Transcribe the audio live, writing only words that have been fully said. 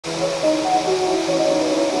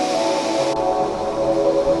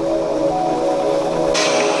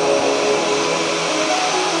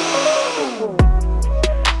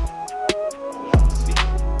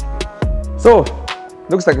So,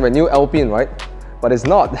 looks like my new Alpine, right? But it's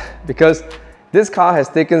not, because this car has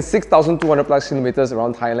taken 6,200 plus kilometers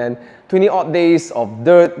around Thailand, 20 odd days of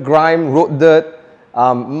dirt, grime, road dirt,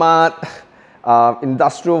 mud,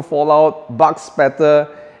 industrial fallout, bug spatter,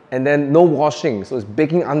 and then no washing. So it's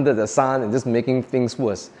baking under the sun and just making things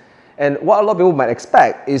worse. And what a lot of people might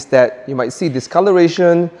expect is that you might see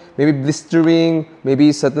discoloration, maybe blistering,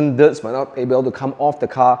 maybe certain dirts might not be able to come off the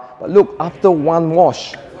car. But look, after one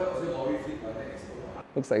wash,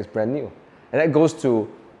 looks like it's brand new. And that goes to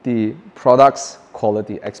the product's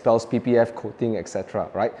quality, Xpel's PPF coating, etc.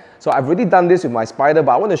 Right? So I've already done this with my Spider,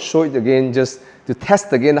 but I want to show it again just to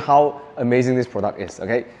test again how amazing this product is.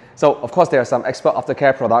 Okay? So of course there are some Xpel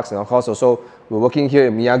aftercare products, and of course also we're working here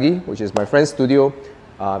in Miyagi, which is my friend's studio.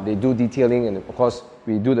 They do detailing, and of course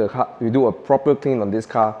we do a proper clean on this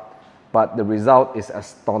car, but the result is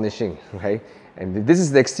astonishing. Okay? And this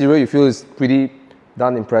is the exterior. You feel it's pretty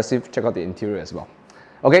darn impressive. Check out the interior as well.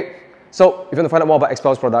 Okay, so if you want to find out more about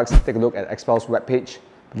Xpel's products, take a look at Xpel's webpage.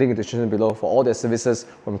 Link in the description below for all their services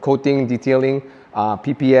from coating, detailing,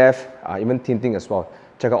 PPF, even tinting as well.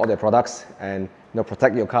 Check out all their products and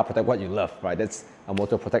protect your car, protect what you love. Right? That's our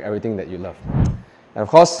motto: protect everything that you love. And of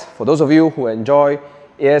course, for those of you who enjoy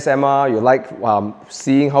ASMR, you like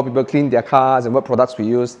seeing how people clean their cars and what products we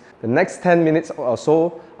use, the next 10 minutes or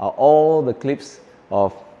so are all the clips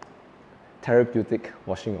of therapeutic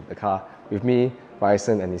washing of the car with me,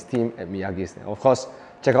 Bryson, and his team at Miyagi. And of course,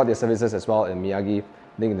 check out their services as well in Miyagi,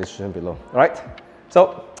 link in the description below. Alright,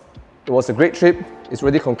 so it was a great trip. It's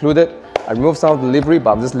already concluded. I removed some of the livery,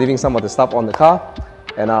 but I'm just leaving some of the stuff on the car.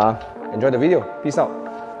 And enjoy the video. Peace out.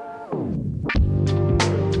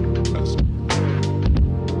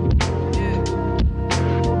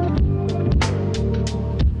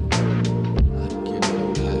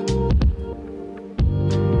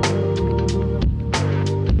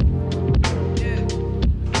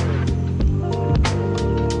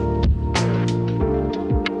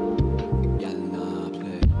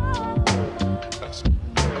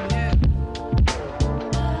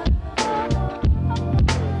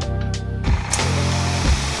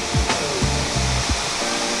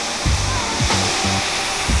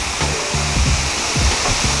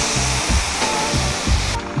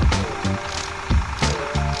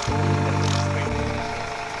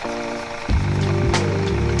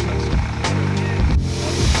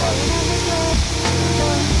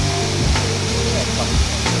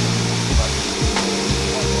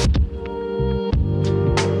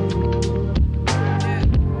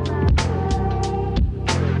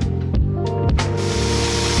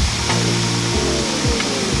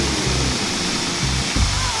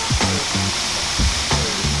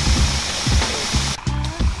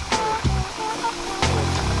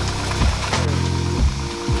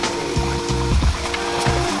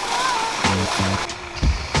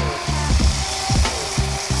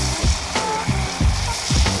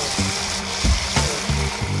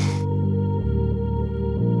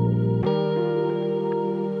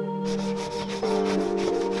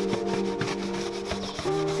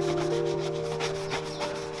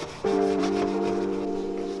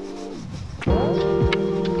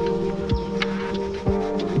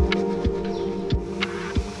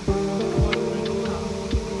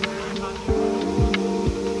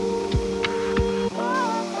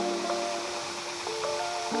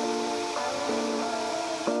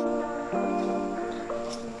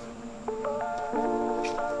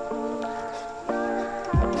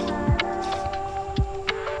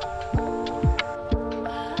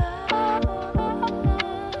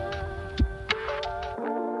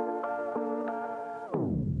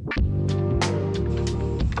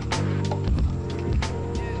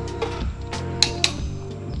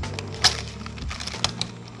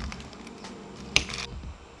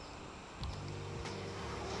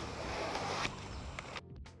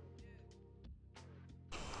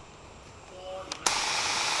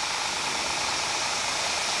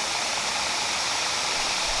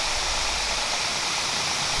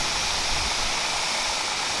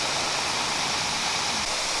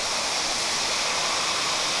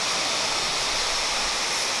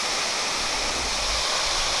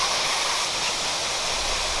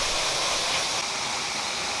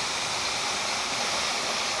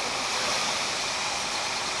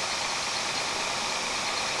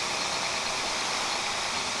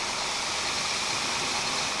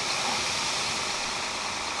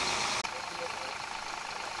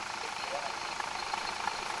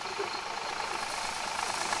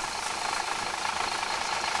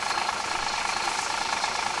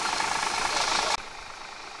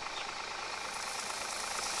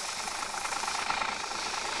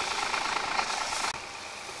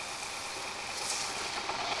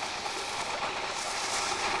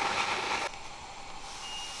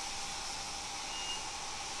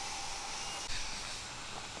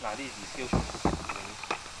 this is still should